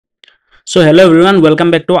So hello everyone, welcome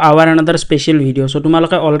back to our another special video. So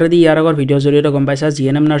তোমালোকে already ইয়াৰ আগৰ video জৰিয়তে গম পাইছা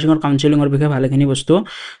GNM নাৰ্ছিংৰ কাউন্সেলিংৰ বিষয়ে ভালেখিনি বস্তু।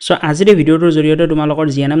 সো আজিৰ এই ভিডিঅটোৰ জৰিয়তে তোমালোকৰ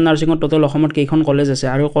GNM নাৰ্ছিংৰ টোটাল অসমত কেইখন কলেজ আছে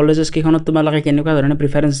আৰু কলেজেস কেইখনত তোমালোকে কেনেকুৱা ধৰণে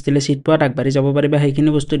প্ৰিফাৰেন্স দিলে সিট পোৱাত আগবাঢ়ি যাব পাৰিবা সেইখিনি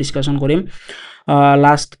বস্তু ডিসকাশন কৰিম।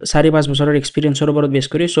 লাষ্ট 4-5 বছৰৰ এক্সপেৰিয়েন্সৰ ওপৰত বেছ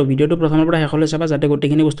কৰি সো ভিডিঅটো প্ৰথমৰ পৰা শেষলৈ চাবা যাতে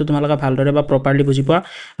গোটেইখিনি বস্তু তোমালোকে ভালদৰে বা প্ৰপাৰলি বুজি পোৱা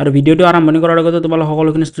আৰু ভিডিঅটো আৰম্ভণি কৰাৰ আগতে তোমালোক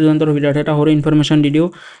সকলোখিনি ষ্টুডেন্টৰ ভিডিঅ'ত এটা সৰু ইনফৰমেশন দি দিও।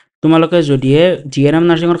 তোমালোকে যদিহে GNM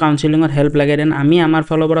নাৰ্ছিংৰ কাউন্সেলিংৰ হেল্প লাগে দেন আমি আমাৰ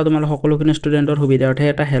ফালৰ পৰা তোমালোক সকলোখিনি ষ্টুডেন্টৰ সুবিধাৰ্থে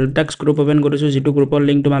এটা হেল্প ডেস্ক গ্ৰুপ ওপেন কৰিছো যেটো গ্ৰুপৰ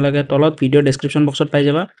লিংক তোমালোকে তলত ভিডিও ডেসক্ৰিপচন বক্সত পাই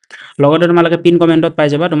যাবা লগতে তোমালোকে পিন কমেন্টত পাই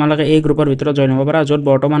যাবা তোমালোকে এই গ্ৰুপৰ ভিতৰত জয়েন হ'ব পাৰা যত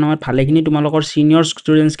বৰ্তমান সময়ত ভালেখিনি তোমালোকৰ সিনিয়ৰ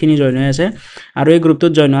ষ্টুডেন্টস খিনি জয়েন হৈ আছে আৰু এই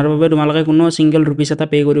গ্ৰুপটোত জয়েন হোৱাৰ বাবে তোমালোকে কোনো সিঙ্গেল ৰুপিস এটা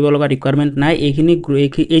পে কৰিব লগা ৰিকুৱাৰমেন্ট নাই এইখিনি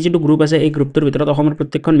এই যেটো গ্ৰুপ আছে এই গ্ৰুপটোৰ ভিতৰত অসমৰ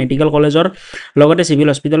প্ৰত্যেকখন মেডিকেল কলেজৰ লগতে সিভিল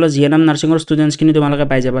হস্পিটালৰ GNM নাৰ্ছিংৰ ষ্টুডেন্টস খিনি তোমালোকে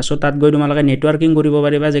পাই যাবা সো তাত গৈ তোমালোকে নেটৱৰ্কিং কৰিব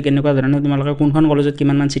পাৰিবা যে কেনেকুৱা ধৰণে তোমালোকে কোনখন কলেজত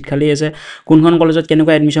কিমান মান সিট খালি আছে কোনখন কলেজত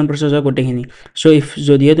কেনেকুৱা এডমিশন প্ৰসেস হয় গোটেইখিনি সো ইফ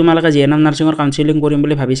যদিহে তোমালোকে GNM নাৰ্ছিংৰ কাউন্সেলিং কৰিম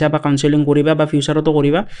বুলি ভাবিছা বা কাউন্সেলিং কৰিবা বা ফিউচাৰতো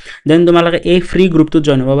কৰিবা দেন তোমালোকে এই ফ্ৰী গ্ৰুপটোত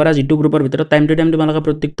জয়েন হ'ব পাৰা যেটো গ্ৰুপৰ ভিতৰত টাইম টু টাইম তোমালোকে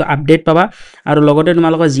প্ৰত্যেকটো আপডেট পাবা আৰু লগতে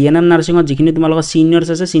তোমালোকে GNM নাৰ্ছিংৰ যিখিনি তোমালোকৰ সিনিয়ৰস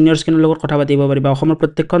আছে সিনিয়ৰস খিনিৰ লগত কথা পাতিব পাৰিবা অসমৰ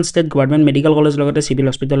প্ৰত্যেকখন ষ্টেট গভৰ্ণমেণ্ট মেডিকেল কলেজ লগতে সিভিল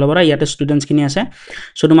হস্পিটালৰ পৰা ইয়াতে ষ্টুডেন্টস খিনি আছে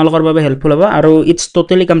সো তোমালোকৰ বাবে হেল্পফুল হ'ব আৰু it's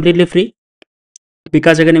totally completely free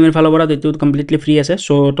Bikash Academy ফালৰ পৰা এটো কমপ্লিটলি ফ্ৰী আছে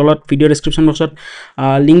সো তলত ভিডিও ডেসক্ৰিপচন বক্সত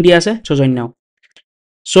লিংক দিয়া আছে সো জয়েন নাও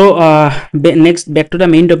So next back to the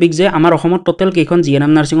main topic যে আমাৰ অসমত টোটাল কেইখন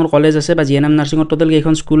GNM নাৰ্ছিংৰ কলেজ আছে বা GNM নাৰ্ছিংৰ টোটাল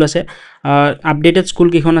কেইখন স্কুল আছে আপডেটেড স্কুল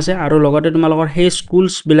কেইখন আছে আৰু লগতে তোমালোকৰ সেই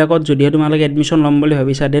স্কুলস বিলাকত যদি তোমালোকে এডমিশন লম বুলি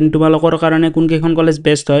ভাবিছা দেন তোমালোকৰ কাৰণে কোন কেইখন কলেজ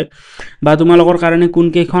বেষ্ট হয় বা তোমালোকৰ কাৰণে কোন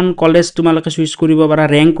কেইখন কলেজ তোমালোকে চুইচ কৰিব পাৰা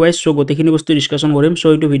ৰেংক ওয়াইজ সো গোটেইখিনি বস্তু ডিসকাশন কৰিম সো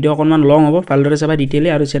এইটো ভিডিও অকনমান লং হ'ব ভালদৰে চাবা ডিটেইলি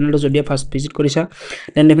আৰু চেনেলটো যদি ফাৰ্স্ট ভিজিট কৰিছা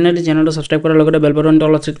দেন ডেফিনেটলি চেনেলটো সাবস্ক্ৰাইব কৰাৰ লগতে বেল বাটনটো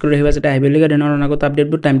অল সেট কৰি ৰাখিবা যাতে আহিবলগীয়া দিনৰ আগত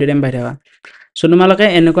আপডেটবোৰ টাইম টু টাইম পাই থাকা সো তোমালোকে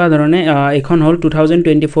এনেকুৱা ধৰণে এখন হল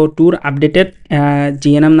 2024 tour updated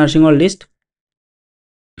GNM নাৰ্ছিংৰ list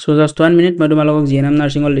so just 1 minute মই তোমালোকক GNM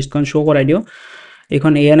নাৰ্ছিংৰ লিষ্টখন শো কৰাই দিও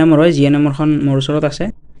এখন ANM হয় GNM খন মোৰ ওচৰত আছে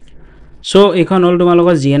সো এখন হল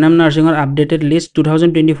তোমালোকৰ GNM নাৰ্ছিংৰ আপডেটেড লিষ্ট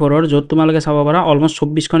 2024 ৰ যত তোমালোকে চাব পাৰা অলমোস্ট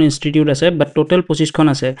 26 খন ইনষ্টিটিউট আছে বাট টোটাল 25 খন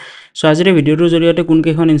আছে সো আজিৰ ভিডিওটোৰ জৰিয়তে কোন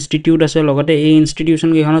কেইখন ইনষ্টিটিউট আছে লগতে এই ইনষ্টিটিউশন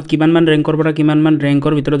কেইখনত কিমান মান ৰেংকৰ পৰা কিমান মান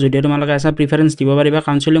ৰেংকৰ ভিতৰত যদি তোমালোকে আছে প্ৰিফাৰেন্স দিব পাৰিবা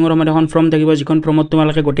কাউন্সেলিংৰ সময়ত এখন ফৰ্ম থাকিব যিখন ফৰ্মত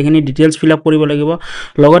তোমালোকে গোটেইখিনি ডিটেইলছ ফিল আপ কৰিব লাগিব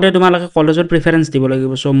লগতে তোমালোকে কলেজৰ প্ৰিফাৰেন্স দিব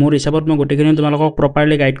লাগিব সো মোৰ হিচাপত মই গোটেইখিনি তোমালোকক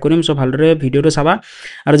প্ৰপাৰলি গাইড কৰিম সো ভালদৰে ভিডিওটো চাবা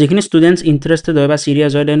আৰু যিখিনি ষ্টুডেন্টস ইন্টাৰেষ্টেড হয় বা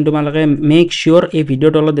সিৰিয়াস হয় দেন তোমালোকে মেক শিওৰ এই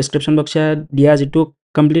ভিডিওটো তলত ডেসক্ৰিপচন বক্সত দিয়া যেটো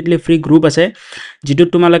কমপ্লিটলি ফ্ৰী গ্ৰুপ আছে যেটো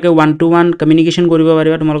তোমালোকে 1-to-1 কমিউনিকেশন কৰিব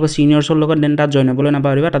পাৰিবা তোমালোকৰ সিনিয়ৰছৰ লগত দেন তাত জয়েন হ'বলৈ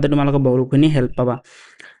নাপাৰিবা তাতে তোমালোকে বহুখিনি হেল্প পাবা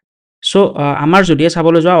সো আমাৰ যদি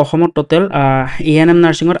চাবলৈ যোৱা অসমত টোটাল ANM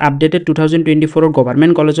নাৰ্ছিংৰ আপডেটেড 2024 ৰ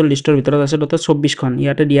গভৰ্ণমেণ্ট কলেজৰ লিষ্টৰ ভিতৰত আছে টোটাল 24 খন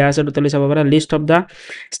ইয়াতে দিয়া আছে টোটালি চাব পাৰা list of the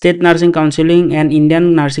state nursing counselling and Indian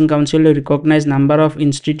nursing council recognise number of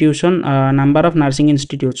institution number of nursing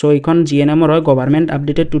institute so এইখন GNM ৰ হয় গভৰ্ণমেণ্ট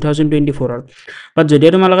আপডেটেড 2024 ৰ বাট যদি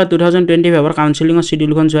তোমালোকে 2025 ৰ কাউন্সেলিংৰ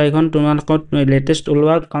শিডিউলখন চোৱা এইখন তোমালোকৰ লেটেষ্ট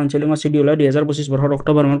ওলোৱা কাউন্সেলিংৰ শিডিউল হয় 2025 বৰ্ষৰ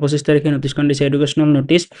অক্টোবৰ মাহৰ 25 তাৰিখে নটিছখন দিছে educational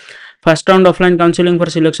notice first round offline counselling for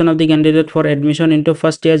সিলেকশ্যন of the candidate for admission into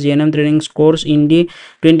first year GNM training course in the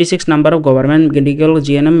 26 number of government medical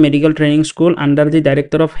GNM medical training school under the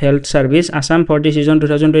director of health service ASSAM for the season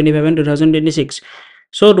 2025 and 2026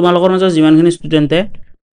 so তোমালোকৰ মাজত যিমানখিনি ষ্টুডেন্টে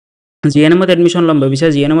GNM ত admission লম ভাবিছা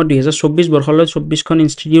GNM ত 2024 বৰ্ষলৈ 24 খন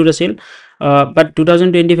institute আছিল বাট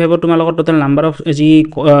 2025 ত তোমালোকৰ total number of G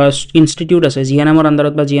institute আছে GNM ৰ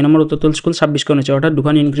আন্ডাৰত বা GNM ৰ টোটাল স্কুল 26 খন আছে অৰ্থাৎ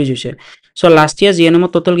দুখন ইনক্ৰিজ হৈছে সো লাষ্ট ইয়াৰ GNM ত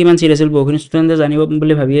টোটাল কিমান সিট আছিল বহুখিনি ষ্টুডেন্টে জানিব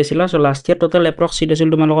বুলি ভাবি আছিল so last year total approx seat আছিল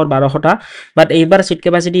তোমালোকৰ 1200টা বাট এইবাৰ সিট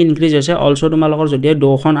কেপাসিটি ইনক্ৰিজ হৈছে অলসো তোমালোকৰ যদি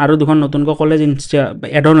দুখন আৰু দুখন নতুনকৈ কলেজ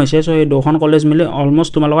এড অন হৈছে সো এই দুখন কলেজ মিলি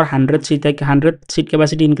অলমোস্ট তোমালোকৰ 100 সিট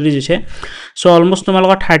কেপাসিটি ইনক্ৰিজ হৈছে সো অলমোস্ট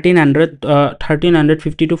তোমালোকৰ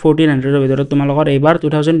 1350 to 1400 ৰ ভিতৰত তোমালোকৰ এইবাৰ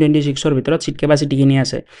 2026 ৰ ভিতৰত সিট কেপাসিটি কিনি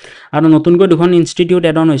আছে আৰু নতুনকৈ দুখন ইনষ্টিটিউট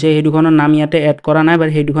এড অন হৈছে এই দুখনৰ নাম ইয়াতে এড কৰা নাই বাট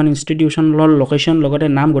সেই দুখন ইনষ্টিটিউশনৰ লোকেশন লগতে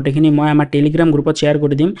নাম গোটেইখিনি মই আমাৰ টেলিগ্ৰাম গ্ৰুপত শেয়াৰ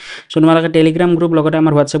কৰি দিম সো তোমালোকে টেলিগ্ৰাম গ্ৰুপ লগতে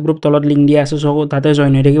আমাৰ হোৱাটসএপ গ্ৰুপ তলত লিংক দিয়া আছে সো তাতে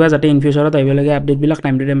জয়েন হৈ থাকিবা যাতে ইন ফিউচাৰত আহিবলগীয়া আপডেট বিলাক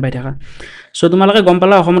টাইম টু টাইম পাই থাকা সো তোমালোকে গম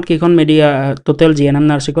পালা অসমত কেইখন media total GNM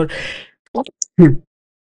নাৰ্ছিংৰ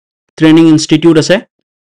training institute আছে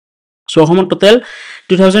সো অসমত টোটাল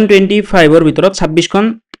 2025 ৰ ভিতৰত 26 খন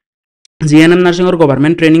GNM নাৰ্ছিংৰ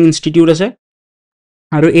গভৰ্ণমেণ্ট ট্ৰেইনিং ইনষ্টিটিউট আছে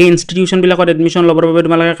আৰু এই ইনষ্টিটিউশন বিলাকত এডমিশন লবৰ বাবে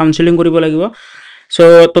তোমালোকে কাউন্সেলিং কৰিব লাগিব so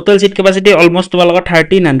total seat capacity almost তোমালোকৰ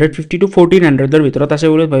 1350 to 1400 ৰ ভিতৰত আছে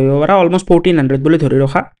বুলি ভাবিব পাৰা অলমোস্ট 1400 বুলি ধৰি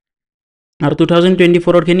ৰখা আৰু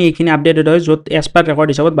 2024 খিনি এইখিনি আপডেটেড হয় য'ত এজ পাৰ ৰেকৰ্ড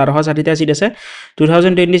হিচাপত 1260টা সিট আছে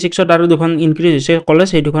 2026ত আৰু দুখন ইনক্ৰিজ হৈছে কলেজ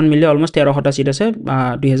সেই দুখন মিলি অলমোষ্ট 1300টা সিট আছে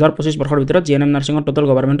 2025 বৰ্ষৰ ভিতৰত জিএনএম নাৰ্ছিঙৰ টোটাল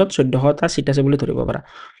গভৰ্ণমেণ্টত 1400টা সিট আছে বুলি ধৰিব পাৰা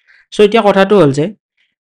সো এতিয়া কথাটো হ'ল যে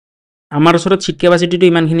আমাৰ ওচৰত সিট কেপাচিটিটো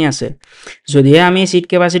ইমানখিনি আছে যদিহে আমি সিট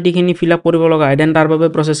কেপাচিটিখিনি ফিল আপ কৰিব লগা হয় দেন তাৰ বাবে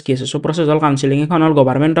প্ৰচেছ কি আছে সো প্ৰচেছ হ'ল কাউন্সেলিং এখন হ'ল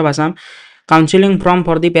government of Assam Counselling from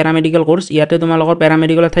for the paramedical course ইয়াতে তোমালোকৰ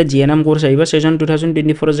paramedical ঠাইত GNM course আহিব সেজন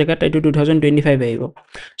 2024 জেগাত এইটো 2025 আহিব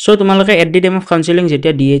সো তোমালোকে at the time of counselling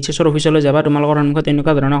যেতিয়া DHS ৰ অফিচলৈ যাবা তোমালোকৰ সন্মুখত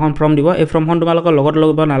এনেকুৱা ধৰণৰ এখন ফৰ্ম দিব এই ফৰ্মখন তোমালোকৰ লগত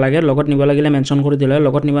ল'ব নালাগে লগত নিব লাগিলে মেনশন কৰি দিলে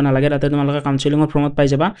লগত নিব নালাগে তাতে তোমালোকে কাউন্সেলিংৰ ফৰ্মত পাই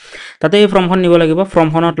যাবা তাতে এই ফৰ্মখন নিব লাগিব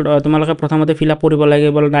ফৰ্মখনত তোমালোকে প্ৰথমতে ফিল আপ কৰিব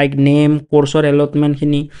লাগিব লাইক নেম কোৰ্সৰ এলটমেন্ট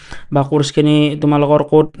খিনি বা কোৰ্সখিনি তোমালোকৰ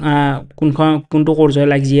কোড কোনটো কোৰ্স হয়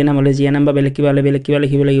লাইক GNM হলে GNM বা বেলেগ কিবা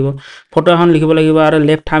লিখিব লাগিব ফটো এখন লিখিব লাগিব আৰু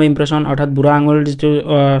লেফট থাম্ব ইমপ্ৰেছন অৰ্থাৎ বুঢ়া আঙুল যিটো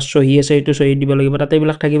সহি আছে এইটো সহি দিব লাগিব তাতে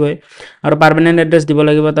এইবিলাক থাকিবই আৰু পাৰ্মানেন্ট এড্ৰেছ দিব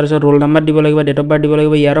লাগিব তাৰ পিছত ৰোল নাম্বাৰ দিব লাগিব ডেট অফ বাৰ্থ দিব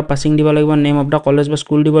লাগিব ইয়াৰ অফ পাছিং দিব লাগিব নেম অফ দা কলেজ বা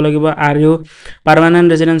স্কুল দিব লাগিব আৰু পাৰ্মানেন্ট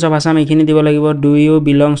ৰেজিডেন্স অফ আসাম এইখিনি দিব লাগিব do U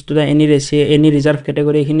belongs to the any reserve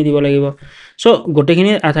category এইখিনি দিব লাগিব সো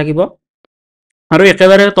গোটেইখিনি থাকিব আৰু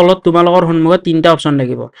একেবাৰে তলত তোমালোকৰ সন্মুখত তিনটা অপচন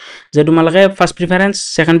থাকিব যে তোমালোকে first preference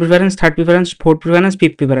second preference third preference fourth preference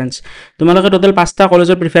fifth preference তোমালোকে টোটাল 5টা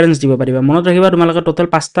কলেজৰ প্ৰিফাৰেন্স দিব পাৰিবা মনত ৰাখিবা তোমালোকে টোটাল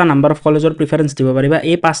 5টা নাম্বাৰ অফ কলেজৰ প্ৰিফাৰেন্স দিব পাৰিবা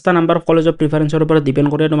এই 5টা নাম্বাৰ অফ কলেজৰ প্ৰিফাৰেন্সৰ ওপৰত ডিপেন্ড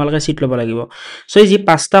কৰি তোমালোকে সিট ল'ব লাগিব সো এই যি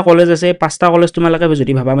 5টা কলেজ আছে 5টা কলেজ তোমালোকে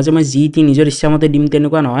যদি ভাবা যে মই যি নিজৰ ইচ্ছামতে দিম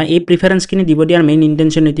তেনেকুৱা নহয় এই প্ৰিফাৰেন্সখিনি দিব দিয়াৰ মেইন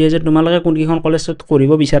ইন্টেনশন এতিয়াই যে তোমালোকে কোনখন কলেজত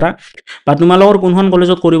কৰিব বিচাৰা বা তোমালোকৰ কোনখন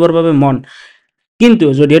কলেজত কৰিবৰ বাবে মন কিন্তু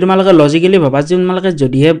যদি তোমালোকে লজিক্যালি ভাবা যে তোমালোকে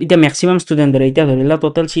যদিহে এটা ম্যাক্সিমাম স্টুডেন্টৰে এটা ধৰিলা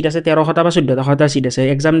টোটাল সিট আছে 1300টা বা 1400টা সিট আছে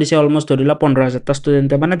এক্সাম দিছে অলমোষ্ট ধৰিলা 15000টা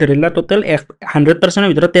স্টুডেন্টে মানে ধৰিলা টোটাল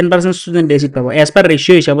 100% ভিতৰত 10% স্টুডেন্টে সিট পাব এজ পাৰ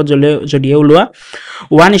ৰেশিও হিচাপত যদিহে ওলোৱা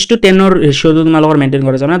 1:10 ৰ ৰেশিওটো তোমালোকৰ মেইনটেইন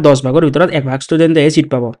কৰা মানে 10 ভাগৰ ভিতৰত 1 ভাগ স্টুডেন্টে সিট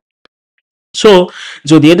পাব সো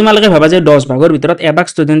যদিহে তোমালোকে ভাবা যে 10 ভাগৰ ভিতৰত এবাক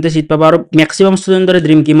স্টুডেন্টে সিট পাব আৰু ম্যাক্সিমাম স্টুডেন্টৰে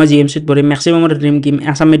ড্ৰিম কি মই জিএমচিত পঢ়িম ম্যাক্সিমামৰ ড্ৰিম কি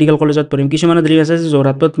আসাম মেডিকেল কলেজত পঢ়িম কিছুমানৰ ড্ৰিম আছে যে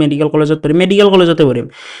যোৰহাটত মেডিকেল কলেজত পঢ়িম মেডিকেল কলেজতে পঢ়িম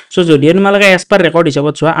সো যদিহে তোমালোকে এজ পাৰ ৰেকৰ্ড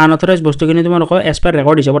হিচাপত চোৱা আনঅথৰাইজ বস্তুখিনি তোমালোকে এজ পাৰ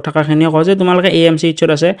ৰেকৰ্ড হিচাপত থকাখিনি কয় যে তোমালোকে AMCHৰ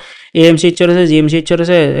আছে AMCHৰ আছে GMCHৰ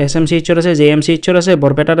আছে SMCHৰ আছে JMCHৰ আছে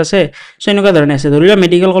বৰপেটাত আছে সো এনেকুৱা ধৰণে আছে ধৰিলা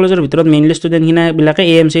মেডিকেল কলেজৰ ভিতৰত মেইনলি স্টুডেন্টখিনি বিলাকে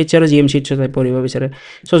AMCH আৰু GMCHত পঢ়িব বিচাৰে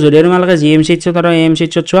সো যদিহে তোমালোকে GMCHত আৰু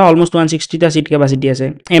AMCHত চোৱা অলমোষ্ট 160 টা সিট কেপাসিটি আছে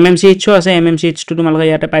MMCH আছে MMCH টো তোমালোকে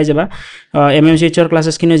ইয়াতে পাই যাবা MMCH ৰ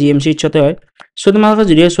ক্লাसेस কিনো GMCH তে হয় সো তোমালোকে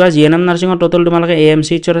যদি চোৱা GNM নাৰ্ছিঙৰ টোটাল তোমালোকে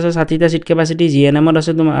AMCH ৰ আছে 60 টা সিট কেপাসিটি GNM ৰ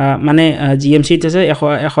আছে মানে GMCH আছে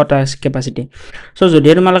 100 টা কেপাসিটি সো যদি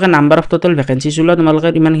তোমালোকে নাম্বাৰ অফ টোটাল ভ্যাকেন্সি চোৱা তোমালোকে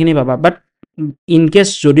ইমানখিনি পাবা বাট ইন কেস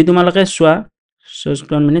যদি তোমালোকে চোৱা just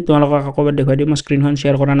 1 minute তোমালোকক আকৌবাৰ দেখাই দিম মই স্ক্ৰিনখন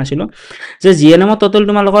শেয়াৰ কৰা নাছিলো যে GNM ৰ টোটাল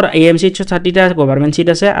তোমালোকৰ AMCH 60 টা গভৰ্ণমেণ্ট সিট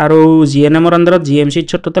আছে আৰু GNM ৰ আন্ডাৰত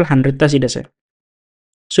GMCH টোটাল 100 টা সিট আছে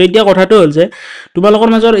সো এতিয়া কথাটো হ'ল যে তোমালোকৰ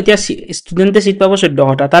মাজৰ এতিয়া স্টুডেন্টে সিট পাব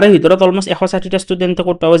 1400টা তাৰে ভিতৰত অলমোষ্ট 160টা স্টুডেন্টে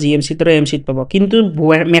কোড পাব জিএমসি আৰু এমসি পাব কিন্তু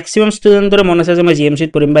ম্যাক্সিমাম স্টুডেন্টৰে মন আছে যে মই জিএমসি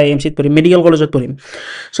পঢ়িম বা এমসি পঢ়িম মেডিকেল কলেজত পঢ়িম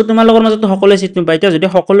সো তোমালোকৰ মাজত সকলোৱে সিট পায় এতিয়া যদি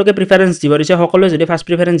সকলোকে প্ৰিফাৰেন্স দিব দিছে সকলোৱে যদি ফাৰ্স্ট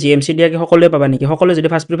প্ৰিফাৰেন্স জিএমসি দিয়া কি সকলোৱে পাবা নেকি সকলোৱে যদি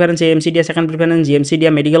ফাৰ্স্ট প্ৰিফাৰেন্স এমসি দিয়া সেকেন্ড প্ৰিফাৰেন্স জিএমসি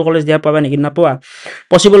দিয়া মেডিকেল কলেজ দিয়া পাবা নেকি নাপোৱা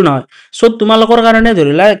পসিবল নহয় সো তোমালোকৰ কাৰণে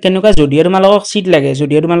ধৰিলা কেনেকুৱা যদি তোমালোকক সিট লাগে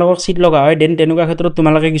যদি তোমালোকক সিট লগা হয় দেন তেনেকুৱা ক্ষেত্ৰত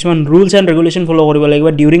তোমালোকে কিছুমান ৰুলছ এণ্ড ৰেগুলেশন ফলো কৰিব লাগিব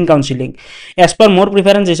during counselling as per more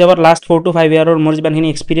preference হিচাপত last 4 to 5 year মোৰ যিমানখিনি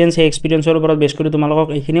এক্সপেৰিয়েন্স সেই এক্সপেৰিয়েন্সৰ ওপৰত বেছ কৰি তোমালোকক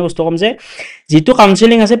এইখিনি বস্তু কম যে যেটো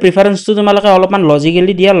কাউন্সেলিং আছে প্ৰিফাৰেন্সটো তোমালোকে অলপমান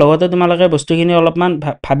লজিক্যালি দিয়া লগতে তোমালোকে বস্তুখিনি অলপমান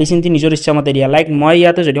ভাবি চিন্তি নিজৰ ইচ্ছামতে দিয়া লাইক মই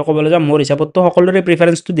ইয়াতে যদি ক'বলৈ যাম মোৰ হিচাপতটো সকলোৰে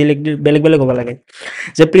প্ৰিফাৰেন্সটো বেলেগ বেলেগ হ'ব লাগে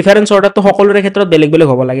যে প্ৰিফাৰেন্স অৰ্ডাৰটো সকলোৰে ক্ষেত্ৰত বেলেগ বেলেগ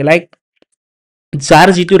হ'ব লাগে লাইক যাৰ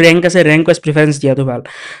যেটো ৰ্যাঙ্ক আছে ৰ্যাঙ্ক ওয়াইজ প্ৰিফাৰেন্স দিয়াটো ভাল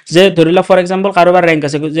যে ধৰিলা ফৰ এক্সাম্পল কাৰোবাৰ ৰ্যাঙ্ক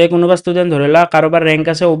আছে যে কোনোবা ষ্টুডেন্ট ধৰিলা কাৰোবাৰ ৰ্যাঙ্ক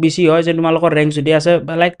আছে ওবিসি হয় যে তোমালোকৰ ৰ্যাঙ্ক যদি আছে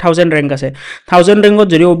লাইক 1000 ৰ্যাঙ্ক আছে 1000 ৰ্যাঙ্কত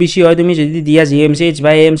যদি ওবিসি হয় তুমি যদি দিয়া জিএমচিএইচ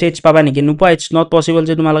বা এএমচিএইচ পাবা নেকি নোপোৱা ইটস নট পসিবল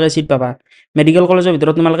যে তোমালোকে সিট পাবা মেডিকেল কলেজৰ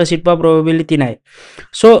ভিতৰত তোমালোকে সিট পোৱা প্ৰবাবিলিটি নাই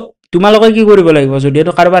সো তোমালোকে কি কৰিব লাগিব যদি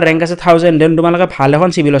এটো কাৰোবাৰ ৰ্যাঙ্ক আছে 1000 দেন তোমালোকে ভাল এখন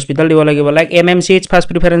সিভিল হস্পিটাল দিব লাগিব লাইক এমএমচিএইচ ফাৰ্স্ট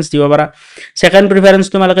প্ৰিফাৰেন্স দিব পাৰা সেকেন্ড প্ৰিফাৰেন্স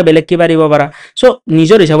তোমালোকে বেলেগ কিবা দিব পাৰা সো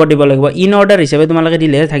নিজৰ হিচাপত দিব লাগিব ইন অৰ্ডাৰ হিচাপে তোমালোকে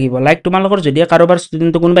দিলে থাকিব লাইক তোমালোকৰ যদি কাৰোবাৰ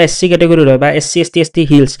ষ্টুডেন্ট কোনবা এসসি ক্যাটাগৰি হয় বা এসসি এসটি এসটি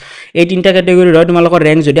হিলস এই তিনটা ক্যাটাগৰি হয় তোমালোকৰ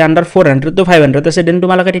ৰ্যাঙ্ক যদি আন্ডাৰ 400 to 500 আছে দেন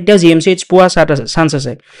তোমালোকে তেতিয়া জিএমচিএইচ পোৱা চান্স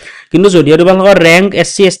আছে কিন্তু যদি তোমালোকৰ ৰ্যাঙ্ক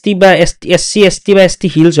এসসি এসটি বা এসসি এসটি বা এসটি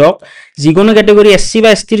হিলস হক যিকোনো ক্যাটাগৰি এসসি বা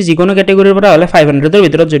এসটিৰ যিকোনো ক্যাটাগৰিৰ পৰা হলে 500 ৰ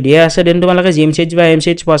ভিতৰত যদি আছে দেন তোমালোকে জিএমচিএইচ বা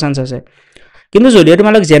এমচিএইচ পোৱা চান্স আছে কিন্তু যদি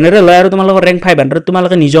তোমালোক জেনাৰেল হয় আৰু তোমালোকৰ ৰ্যাঙ্ক 500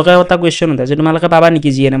 তোমালোকে নিজকে এটা কোৱেশ্চন উঠা যে তোমালোকে পাবা নেকি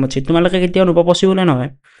জিএনএম সিট তোমালোকে কেতিয়াও নোপোৱা পসিবল নহয়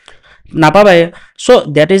নাপাবাই so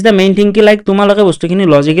that is the main thing কি লাইক তোমালোকে বস্তুখিনি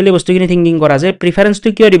লজিকেলি বস্তুখিনি থিংকিং কৰা যে প্ৰিফাৰেন্সটো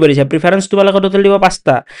কিয় দিব দিছা প্ৰিফাৰেন্স তোমালোকে টোটেল দিব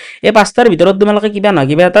 5টা এই 5টাৰ ভিতৰত তোমালোকে কিবা নহয়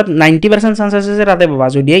কিবা এটা 90% চান্স আছে যে তাতে পাবা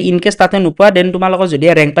যদি ইন কেছ তাতে নোপোৱা দেন তোমালোকৰ যদি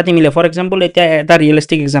ৰেংক পাতি মিলে ফৰ এক্সাম্পল এতিয়া এটা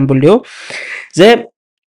ৰিয়েলিষ্টিক এক্সাম্পল দিওঁ যে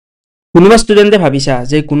কোনোবা ষ্টুডেণ্টে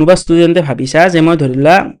ভাবিছা যে মই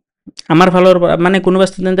ধৰিলা আমাৰ ফালৰ মানে কোনোবা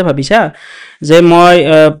ষ্টুডেণ্টে ভাবিছা যে মই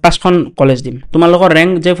 5খন কলেজ দিম তোমালোকৰ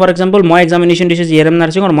ৰেংক যে ফৰ এক্সাম্পল মই এক্সামিনেশ্যন দিছোঁ জিএনএম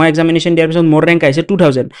নাৰ্ছিঙৰ মই এক্সামিনেশ্যন দিয়াৰ পিছত মোৰ ৰেংক আহিছে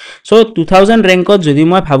 2000 সো 2000 ৰেংকত যদি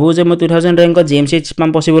মই ভাবোঁ যে মই 2000 ৰেংকত জিএমচি পাম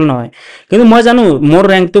পচিবল নহয় কিন্তু মই জানো মোৰ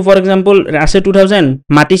ৰেংকটো ফৰ এক্সাম্পল আছে 2000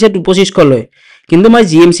 মাতিছে 2500 লৈ কিন্তু মই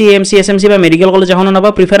জিএমচি এএমচি এছএমচি বা মেডিকেল কলেজ এখনো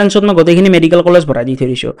নাপাওঁ প্ৰিফাৰেন্সত মই গোটেইখিনি মেডিকেল কলেজ ভৰাই দি থৈ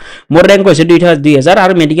দিছোঁ মোৰ ৰেংক হৈছে 2000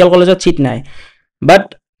 আৰু মেডিকেল কলেজত চিট নাই বাট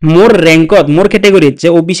মোৰ ৰেংকত মোৰ কেটেগৰীত যে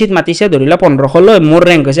ওবিচিত মাতিছে ধৰিলা 1500 লৈ মোৰ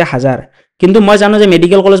ৰেংক হৈছে 1000 কিন্তু মই জানো যে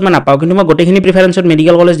মেডিকেল কলেজ মই নাপাওঁ কিন্তু মই গোটেইখিনি প্ৰিফাৰেন্সত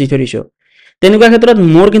মেডিকেল কলেজ দি থৈ দিছোঁ তেনেকুৱা ক্ষেত্ৰত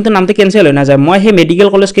মোৰ কিন্তু নামটো কেনচেল হৈ নাযায় মই সেই মেডিকেল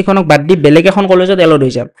কলেজ কেইখনক বাদ দি বেলেগ এখন কলেজত এল'ড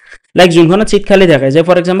হৈ যাম লাইক যোনখনত চিট খালি থাকে যে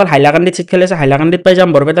ফৰ এক্সাম্পল হাইলাকান্দিত চিট খালি আছে হাইলাকান্দিত পাই যাম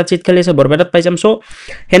বৰপেটাত চিট খালি আছে বৰপেটাত পাই যাম চ'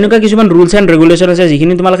 সেনেকুৱা কিছুমান ৰুলছ এণ্ড ৰেগুলেশ্যন আছে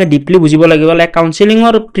যিখিনি তোমালোকে ডিপলি বুজিব লাগিব লাইক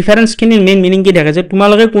কাউন্সেলিঙৰ প্ৰিফাৰেন্সখিনিৰ মেইন মিনিং কি থাকে যে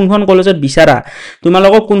তোমালোকে কোনখন কলেজত বিচাৰা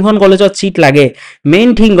তোমালোকক কোনখন কলেজত চিট লাগে মেইন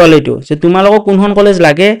থিং গ'ল এইটো যে তোমালোকক কোনখন কলেজ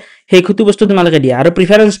লাগে সেইটো বস্তু তোমালোকে দিয়া আৰু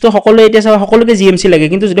প্ৰিফাৰেন্সটো সকলোৱে এতিয়া চাবা সকলোকে জিএমচি লাগে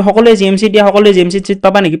কিন্তু যদি সকলোৱে জিএমচি দিয়া সকলোৱে জিএমচিত চিট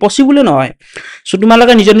পাবা নেকি পচিবলে নহয় সো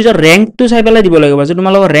তোমালোকে নিজৰ ৰেংকটো চাই পেলাই দিব লাগিব যে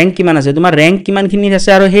তোমালোকৰ ৰেংক কিমান আছে তোমাৰ ৰেংক কিমানখিনিত আছে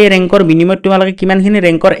আৰু সেই ৰেংকৰ বিনিময়ত তোমালোকে কিমানখিনি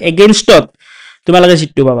ৰেংকৰ এগেইনষ্টত তোমালোকে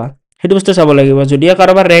চিটটো পাবা সেইটো বস্তু চাব লাগিব যদি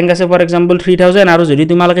কাৰোবাৰ ৰেংক আছে ফৰ এক্সাম্পল 3000 আৰু যদি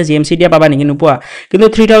তোমালোকে জিএমচি দিয়া পাবা নেকি নোপোৱা কিন্তু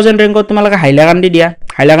 3000 ৰেংকত তোমালোকে হাইলাকান্দি দিয়া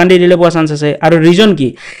হাইলাকান্দি দিলে পোৱা চান্স আছে আৰু ৰিজন কি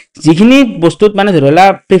যিখিনি বস্তুত মানে ধৰিলা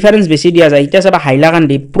প্ৰিফাৰেন্স বেছি দিয়া যায় এতিয়া চাবা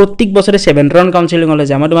হাইলাকান্দি প্ৰত্যেক বছৰে 7 ৰাউণ্ড কাউন্সেলিঙলৈ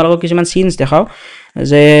যায় মই তোমালোকক কিছুমান চিনছ দেখাওঁ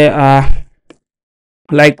যে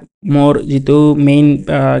লাইক মোৰ যিটো মেইন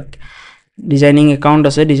ডিজাইনিং একাউণ্ট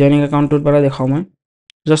আছে ডিজাইনিং একাউণ্টটোৰ পৰা দেখাওঁ মই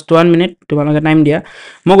জাষ্ট 1 মিনিট তোমালোকে টাইম দিয়া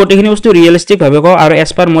মই গোটেইখিনি বস্তু ৰিয়েলিষ্টিকভাৱে কওঁ আৰু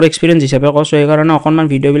এজ পাৰ মোৰ এক্সপিৰিয়েঞ্চ হিচাপে কওঁ চ' সেইকাৰণে অকণমান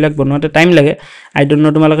ভিডিঅ'বিলাক বনোৱাতে টাইম লাগে আই ডোণ্ট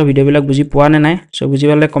ন' তোমালোকে ভিডিঅ'বিলাক বুজি পোৱা নে নাই চ' বুজি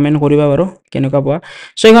পালে কমেণ্ট কৰিবা বাৰু কেনেকুৱা পোৱা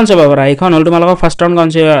চ' এইখন চাব পাৰা এইখন হ'ল তোমালোকৰ first round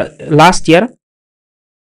last year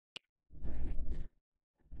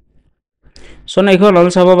so এইখন হ'ল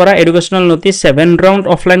চাব পাৰা educational notice 7 round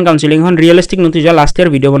offline counselling এখন ৰিয়েলিষ্টিক নটিছ হয় লাষ্ট ইয়াৰ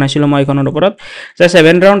ভিডিঅ' বনাইছিলোঁ মই এইখনৰ ওপৰত যে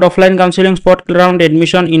 7 round offline counselling spot round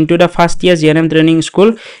admission into the first year GNM training school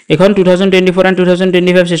এইখন 2024 এণ্ড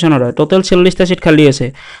 2025 ছেছনৰ হয় টোটেল 40টা চিট খালী আছে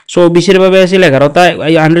চ' OBCৰ বাবে আছিল 11টা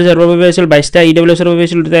আনৰিজাৰ্ভৰ বাবে আছিল 22টা EWSৰ বাবে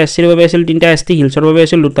আছিল 2টা SCৰ বাবে আছিল 3টা ST হিলছৰ বাবে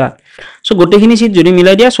আছিল 2টা চ' গোটেইখিনি চিট যদি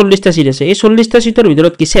মিলাই দিয়া 40টা চিট আছে এই 40টা চিটৰ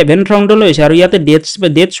ভিতৰত কি 7 ৰাউণ্ডলৈ হৈছে আৰু ইয়াতে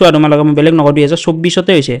ডেট চোৱা তোমালোকে মই বেলেগ নকওঁ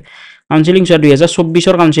 2024তে হৈছে কাউন্সেলিং চোৱা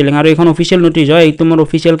 2024ৰ কাউন্সেলিং আৰু এইখন অফিচিয়েল নটিছ হয় এইটো মোৰ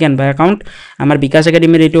অফিচিয়েল কেনভা একাউণ্ট আমাৰ বিকাশ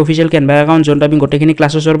একাডেমীৰ এইটো অফিচিয়েল কেনভা একাউণ্ট যোনটো আমি গোটেইখিনি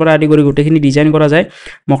ক্লাছেছৰ পৰা আদি কৰি গোটেইখিনি ডিজাইন কৰা যায়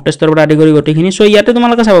মক টেষ্টৰ পৰা আদি কৰি গোটেইখিনি চ' ইয়াতে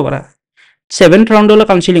তোমালোকে চাব পাৰা 7th ৰাউণ্ডলৈ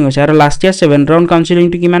কাউন্সেলিং হৈছে আৰু লাষ্ট ইয়াৰ 7th ৰাউণ্ড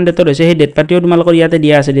কাউন্সেলিংটো কিমান ডেটত হৈছে সেই ডেট পাতিও তোমালোকৰ ইয়াতে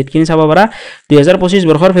দিয়া আছে ডেটখিনি চাব পাৰা 2025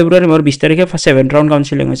 বৰ্ষৰ ফেব্ৰুৱাৰী মাহৰ 20 তাৰিখে 7th ৰাউণ্ড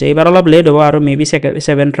কাউন্সেলিং হৈছে এইবাৰ অলপ লেট হ'ব আৰু মেবি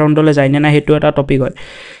 7th ৰাউণ্ডলৈ যায় নে নাই সেইটো এটা টপিক হয়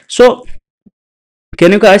চ'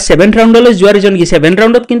 কেনেকুৱা হয় 7th ৰাউণ্ডলৈ যোৱাৰ ৰিজন কি 7th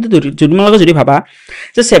ৰাউণ্ডত কিন্তু তোমালোকে যদি ভাবা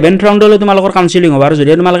যে 7th ৰাউণ্ডলৈ তোমালোকৰ কাউন্সেলিং হ'ব আৰু যদি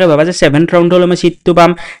তোমালোকে ভাবা যে 7th ৰাউণ্ডলৈ মই চিটটো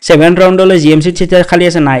পাম 7th ৰাউণ্ডলৈ জিএমচিত চিট খালী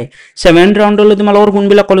আছে নাই 7th ৰাউণ্ডলৈ তোমালোকৰ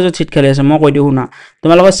কোনবিলাক কলেজত চিট খালী আছে মই কৈ দিওঁ শুনা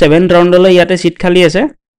তোমালোকৰ 7th ৰাউণ্ডলৈ ইয়াতে চিট খালী আছে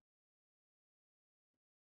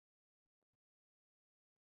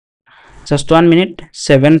জাষ্ট 1 মিনিট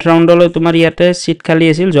 7th ৰাউণ্ডলৈ তোমাৰ ইয়াতে চিট খালী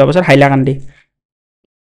আছিল যোৱা বছৰ হাইলাকান্দি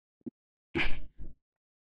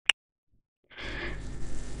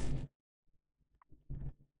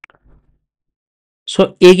চ'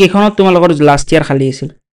 এইকেইখনত তোমালোকৰ লাষ্ট ইয়াৰ খালী আছিল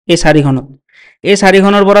এই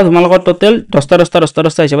চাৰিখনৰ পৰা তোমালোকৰ টোটেল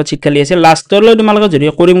 10টা হিচাপত চিট খালী আছিল লাষ্টলৈ তোমালোকৰ যদি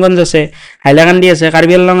কৰিমগঞ্জ আছে হাইলাকান্দি আছে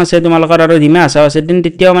কাৰ্বি আংলং আছে তোমালোকৰ আৰু ডিমা হাছাও আছে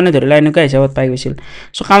তেতিয়াও মানে ধৰিলা এনেকুৱা হিচাপত পাই গৈছিল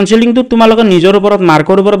চ' কাউন্সেলিংটো তোমালোকৰ নিজৰ ওপৰত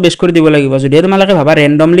মাৰ্কৰ ওপৰত বেছ কৰি দিব লাগিব যদি তোমালোকে ভাবা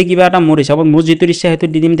ৰেণ্ডমলি কিবা এটা মোৰ হিচাপত মোৰ যিটো ইচ্ছা সেইটো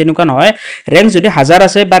দি দিম তেনেকুৱা নহয় ৰেংক যদি 1000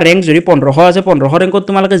 আছে বা ৰেংক যদি 1500 আছে 1500 ৰেংকত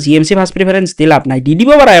তোমালোকে জিএমচি ফাৰ্ষ্ট প্ৰিফাৰেন্স দি লাভ নাই দি দিব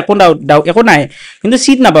পাৰা একো নাই কিন্তু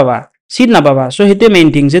চিট নাপাবা চ' সেইটোৱে মেইন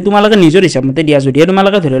থিং যে তোমালোকে নিজৰ হিচাপমতে দিয়া যদিহে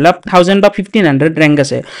তোমালোকে ধৰি লোৱা 1000 বা 1500 ৰেংক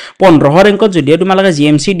আছে 1500 ৰেংকত যদিহে তোমালোকে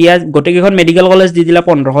জিএমচি দিয়া গোটেইকেইখন মেডিকেল কলেজ দি দিলা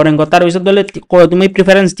 1500 ৰেংকত তাৰপিছত বোলে তুমি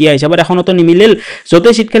প্ৰিফাৰেন্স দিয়া হিচাপত এখনতো নিমিলিল য'তে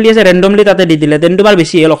চিট খালী আছে ৰেণ্ডমলি তাতে দি দিলে তেন্তে তোমাৰ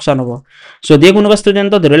বেছিহে লোকচান হ'ব যদি কোনোবা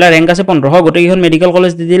ষ্টুডেণ্টৰ ধৰি লোৱা ৰেংক আছে 1500 গোটেইকেইখন মেডিকেল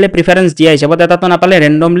কলেজ দি দিলে প্ৰিফাৰেন্স দিয়া হিচাপত এটাতো নাপালে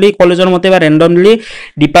ৰেণ্ডমলি কলেজৰ মতে বা ৰেণ্ডমলি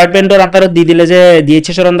ডিপাৰ্টমেণ্টৰ আণ্ডাৰত দি দিলে যে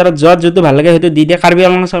DHSৰ আণ্ডাৰত যোৱাত যোনটো ভাল লাগে সেইটো দি দিয়ে কাৰ্বি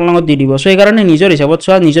আংলঙত দি দিব চ' সেইকাৰণে নিজৰ হিচাপত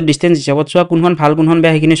চোৱা নিজৰ ডিষ্টেঞ্চ হিচাপত চোৱা কোনখন ভাল কোনখন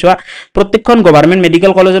বেয়া সেইখিনি চোৱা প্ৰত্যেকখন গভৰ্ণমেণ্ট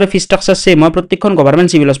মেডিকেল কলেজৰ ফি ষ্ট্ৰাকচাৰ সেম হয় প্ৰত্যেকখন গভৰ্ণমেণ্ট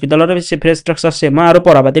সিভিল হস্পিটেলৰ ফি ষ্ট্ৰাকচাৰ সেম হয় আৰু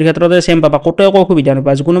পঢ়াপাতিৰ ক্ষেত্ৰতে সেম পাবা ক'তো একো অসুবিধা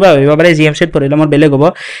নোপোৱা কোনোবা ভাবিব পাৰে জিএমচিত পঢ়িলে মোৰ বেলেগ হ'ব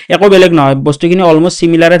একো বেলেগ নহয় বস্তুখিনি অলমোষ্ট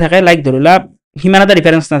সিমিলাৰে থাকে লাইক ধৰিলা সিমান এটা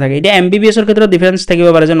ডিফাৰেন্স নাথাকে এতিয়া এমবিবিএছৰ ক্ষেত্ৰত ডিফাৰেন্স থাকিব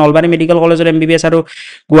পাৰে যে নলবাৰী মেডিকেল কলেজৰ এমবিবিএছ আৰু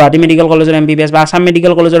গুৱাহাটী মেডিকেল কলেজৰ এমবিবিএছ বা আসাম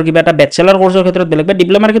মেডিকেল কলেজৰ কিবা এটা বেচেলাৰ কোৰ্চৰ ক্ষেত্ৰত বেলেগ বা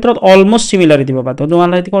ডিপ্ল'মাৰ ক্ষেত্ৰত অলমোষ্ট সিমিলাৰিটি পাবা তো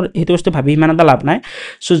তোমালোকে সেইটো বস্তু ভাবি সিমান এটা লাভ নাই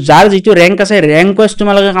চ' যাৰ যিটো ৰেংক আছে ৰেংক ৱাইজ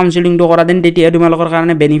তোমালোকে কাউন্সিলিংটো কৰা দেন তেতিয়া তোমালোকৰ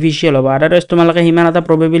কাৰণে বেনিফিচিয়েল হ'ব আদাৰৱাইজ তোমালোকে সিমান এটা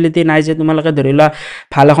প্ৰবেবিলিটি নাই যে তোমালোকে ধৰি লোৱা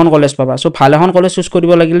ভাল এখন কলেজ পাবা চ' ভাল এখন কলেজ চুজ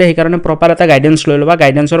কৰিব লাগিলে সেইকাৰণে প্ৰপাৰ এটা গাইডেন্স লৈ ল'বা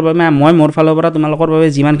গাইডেন্সৰ বাবে মই মোৰ ফালৰ পৰা তোমালোকৰ বাবে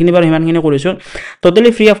যিমানখিনি পাৰো সিমানখিনি কৰিছোঁ টোটেলি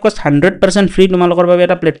ফ্ৰী অফ কষ্ট 100% ফ্ৰী তোমালোকৰ বাবে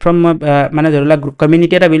এটা প্লেটফৰ্ম মানে ধৰি লোৱা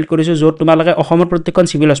কমিউনিটি এটা বিল্ড কৰিছোঁ য'ত তোমালোকে অসমৰ প্ৰত্যেকখন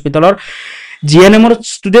চিভিল হস্পিটেলৰ জিএনএমৰ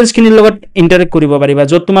ষ্টুডেণ্টছখিনিৰ লগত ইণ্টাৰেক্ট কৰিব পাৰিবা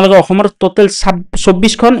য'ত তোমালোকে অসমৰ টোটেল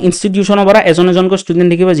 24খন ইনষ্টিটিউচনৰ পৰা এজনকৈ ষ্টুডেণ্ট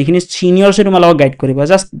থাকিব যিখিনি চিনিয়ৰ্ছে তোমালোকক গাইড কৰিব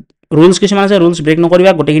জাষ্ট ৰুলছ কিছুমান আছে ৰুলছ ব্ৰেক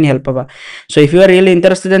নকৰিবা গোটেইখিনি হেল্প পাবা চ' if U R really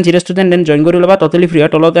interested and serious student then join কৰি ল'বা টোটেলি ফ্ৰী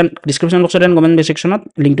হয় তলত ডিছক্ৰিপশ্যন বক্সত এণ্ড কমেণ্ট ছেকশ্যনত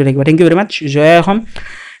লিংকটো থাকিব thank you very much Jay Assam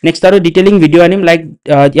next আৰু ডিটেইলিং ভিডিঅ' আনিম লাইক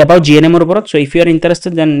এবাউট জিএনএমৰ ওপৰত চ' if U R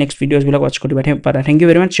interested then next ভিডিঅ'ছবিলাক watch কৰিব পাৰা thank you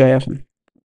very much Jay Assam